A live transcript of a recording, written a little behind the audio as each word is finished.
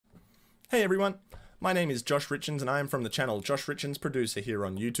Hey everyone, my name is Josh Richens and I am from the channel Josh Richens Producer here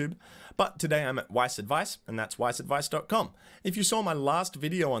on YouTube. But today I'm at WeissAdvice, and that's WeissAdvice.com. If you saw my last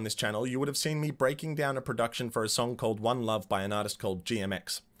video on this channel, you would have seen me breaking down a production for a song called One Love by an artist called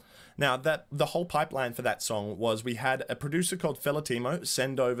GMX. Now, the whole pipeline for that song was we had a producer called Felatimo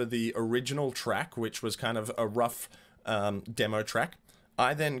send over the original track, which was kind of a rough demo track.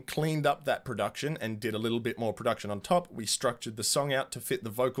 I then cleaned up that production and did a little bit more production on top. We structured the song out to fit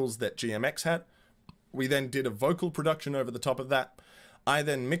the vocals that GMX had. We then did a vocal production over the top of that. I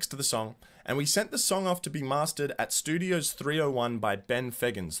then mixed the song, and we sent the song off to be mastered at Studios 301 by Ben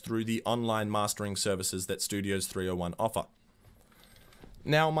Feggins through the online mastering services that Studios 301 offer.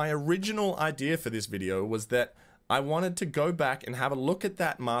 Now, my original idea for this video was that I wanted to go back and have a look at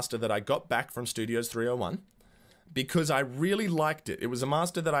that master that I got back from Studios 301 because I really liked it. It was a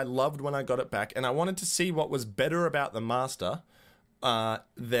master that I loved when I got it back, and I wanted to see what was better about the master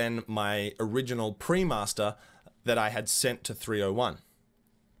than my original pre-master that I had sent to 301.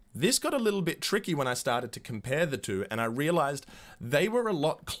 This got a little bit tricky when I started to compare the two, and I realized they were a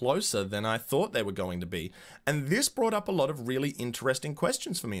lot closer than I thought they were going to be. And this brought up a lot of really interesting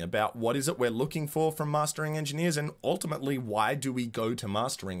questions for me about what is it we're looking for from mastering engineers, and ultimately, why do we go to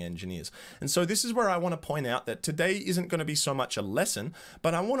mastering engineers? And so this is where I want to point out that today isn't going to be so much a lesson,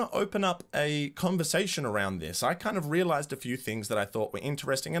 but I want to open up a conversation around this. I kind of realized a few things that I thought were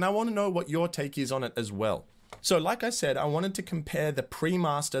interesting, and I want to know what your take is on it as well. So like I said, I wanted to compare the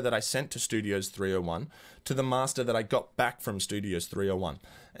pre-master that I sent to Studios 301 to the master that I got back from Studios 301.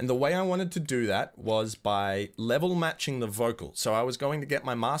 And the way I wanted to do that was by level matching the vocal. So I was going to get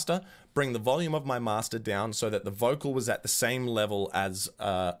my master, bring the volume of my master down so that the vocal was at the same level as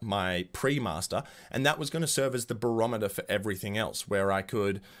my pre-master. And that was going to serve as the barometer for everything else, where I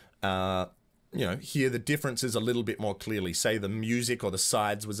could hear the differences a little bit more clearly. Say the music or the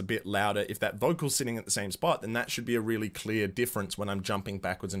sides was a bit louder. If that vocal's sitting at the same spot, then that should be a really clear difference when I'm jumping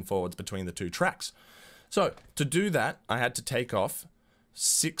backwards and forwards between the two tracks. So to do that, I had to take off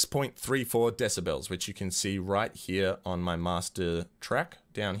 6.34 decibels, which you can see right here on my master track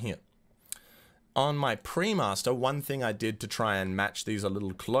down here. On my pre-master, one thing I did to try and match these a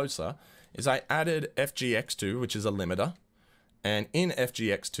little closer is I added FGX2, which is a limiter, and in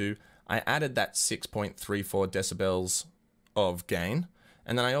FGX2, I added that 6.34 decibels of gain,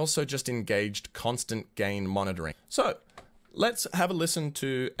 and then I also just engaged constant gain monitoring. So let's have a listen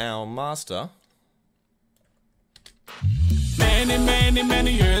to our master.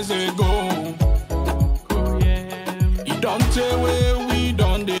 Many years ago, you don't tell where we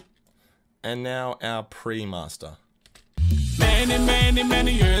done it. And now our pre-master.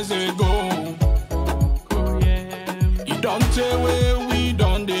 Many years ago, you don't tell where we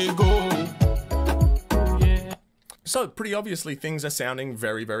done it go. So pretty obviously things are sounding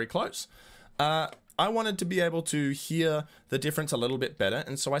very, very close. I wanted to be able to hear the difference a little bit better,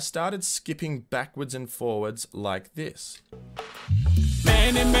 and so I started skipping backwards and forwards like this.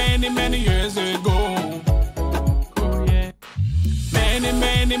 Many years ago.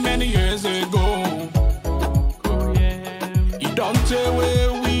 Many years ago. You don't tell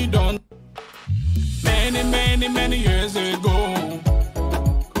where we done. Many years ago.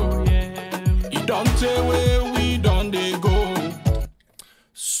 You don't tell where we done they go.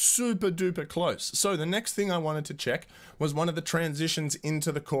 Super duper close. So the next thing I wanted to check was one of the transitions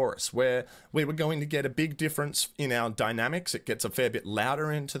into the chorus, where we were going to get a big difference in our dynamics. It gets a fair bit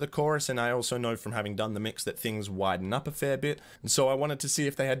louder into the chorus, and I also know from having done the mix that things widen up a fair bit. And so I wanted to see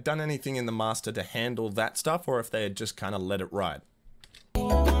if they had done anything in the master to handle that stuff, or if they had just kind of let it ride.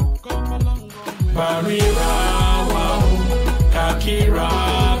 I've come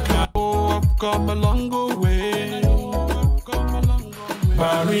a long way.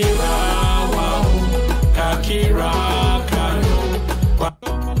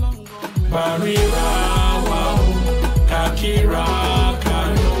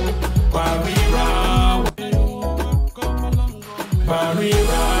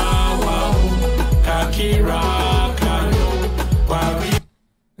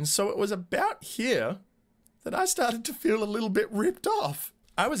 And so it was about here that I started to feel a little bit ripped off.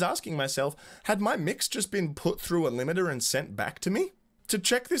 I was asking myself, had my mix just been put through a limiter and sent back to me? To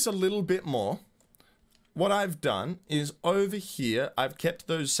check this a little bit more, what I've done is over here, I've kept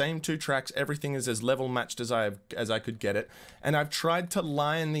those same two tracks. Everything is as level matched as I could get it. And I've tried to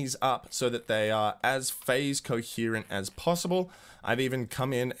line these up so that they are as phase coherent as possible. I've even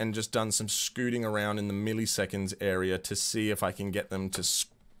come in and just done some scooting around in the milliseconds area to see if I can get them to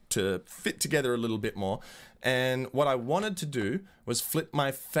to fit together a little bit more. And what I wanted to do was flip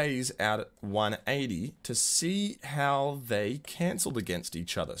my phase out at 180 to see how they cancelled against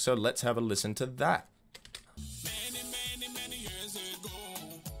each other. So let's have a listen to that. Many years ago.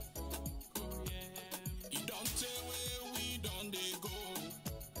 Oh, yeah. You don't tell where we don't they go.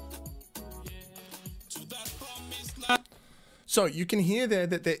 Oh, yeah. To that promised land. So you can hear there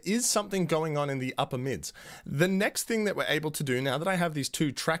that there is something going on in the upper mids. The next thing that we're able to do now that I have these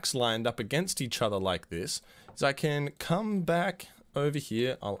two tracks lined up against each other like this is I can come back over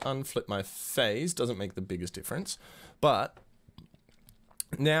here. I'll unflip my phase. Doesn't make the biggest difference. But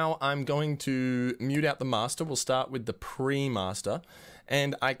now I'm going to mute out the master. We'll start with the pre-master.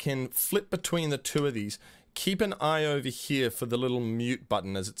 And I can flip between the two of these. Keep an eye over here for the little mute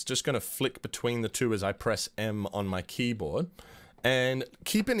button, as it's just going to flick between the two as I press M on my keyboard. And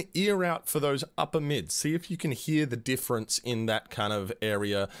keep an ear out for those upper mids. See if you can hear the difference in that kind of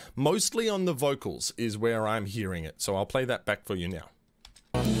area. Mostly on the vocals is where I'm hearing it. So I'll play that back for you now.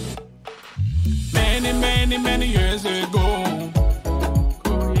 Many years ago.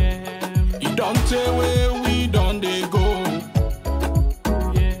 Oh, yeah. You don't tell where we don't they go.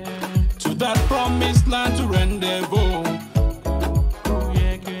 Oh, yeah. To that promised land to rendezvous. Oh,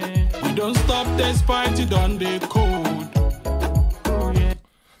 yeah. We don't stop despite it on the code.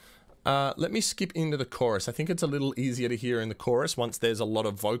 Let me skip into the chorus. I think it's a little easier to hear in the chorus once there's a lot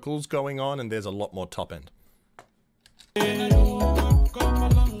of vocals going on and there's a lot more top end.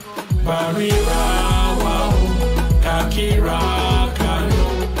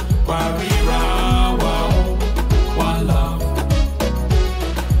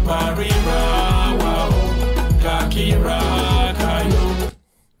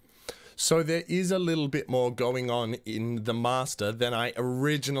 So there is a little bit more going on in the master than I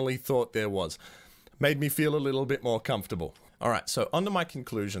originally thought there was. Made me feel a little bit more comfortable. All right, so on to my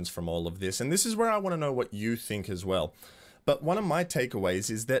conclusions from all of this, and this is where I want to know what you think as well. But one of my takeaways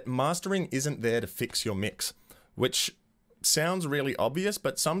is that mastering isn't there to fix your mix, which sounds really obvious,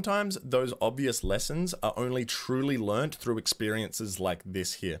 but sometimes those obvious lessons are only truly learnt through experiences like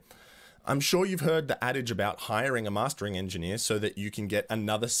this here. I'm sure you've heard the adage about hiring a mastering engineer so that you can get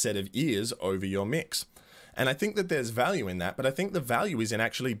another set of ears over your mix. And I think that there's value in that, but I think the value is in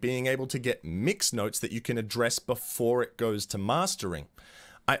actually being able to get mix notes that you can address before it goes to mastering.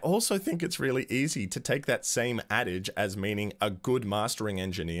 I also think it's really easy to take that same adage as meaning a good mastering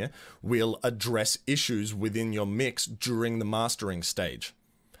engineer will address issues within your mix during the mastering stage.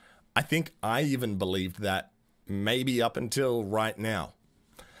 I think I even believed that maybe up until right now.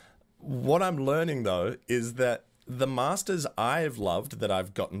 What I'm learning though is that the masters I've loved that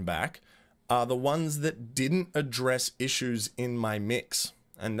I've gotten back are the ones that didn't address issues in my mix.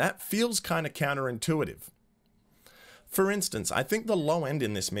 And that feels kind of counterintuitive. For instance, I think the low end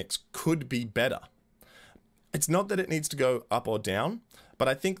in this mix could be better. It's not that it needs to go up or down, but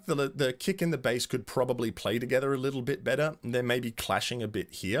I think the kick and the bass could probably play together a little bit better. They're maybe clashing a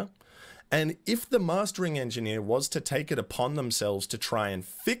bit here. And if the mastering engineer was to take it upon themselves to try and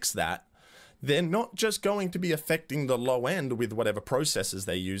fix that, they're not just going to be affecting the low end with whatever processors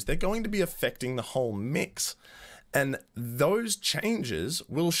they use, they're going to be affecting the whole mix. And those changes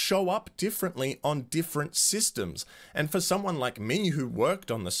will show up differently on different systems. And for someone like me who worked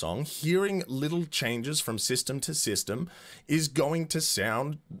on the song, hearing little changes from system to system is going to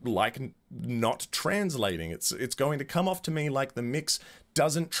sound like not translating. It's going to come off to me like the mix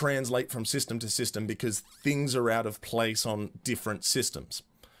doesn't translate from system to system because things are out of place on different systems.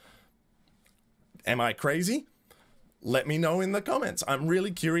 Am I crazy? Let me know in the comments. I'm really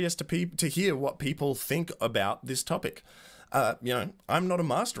curious to hear what people think about this topic. You know, I'm not a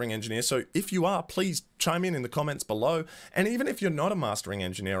mastering engineer, so if you are, please chime in the comments below. And even if you're not a mastering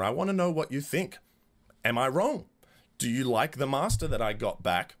engineer, I want to know what you think. Am I wrong? Do you like the master that I got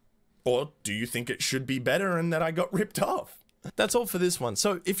back? Or do you think it should be better and that I got ripped off? That's all for this one.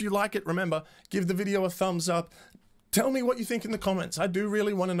 So if you like it, remember, give the video a thumbs up. Tell me what you think in the comments. I do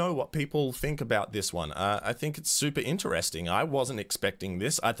really want to know what people think about this one. I think it's super interesting. I wasn't expecting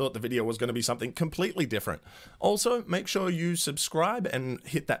this. I thought the video was going to be something completely different. Also, make sure you subscribe and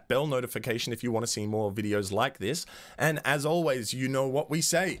hit that bell notification if you want to see more videos like this. And as always, you know what we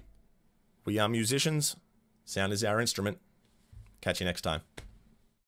say. We are musicians. Sound is our instrument. Catch you next time.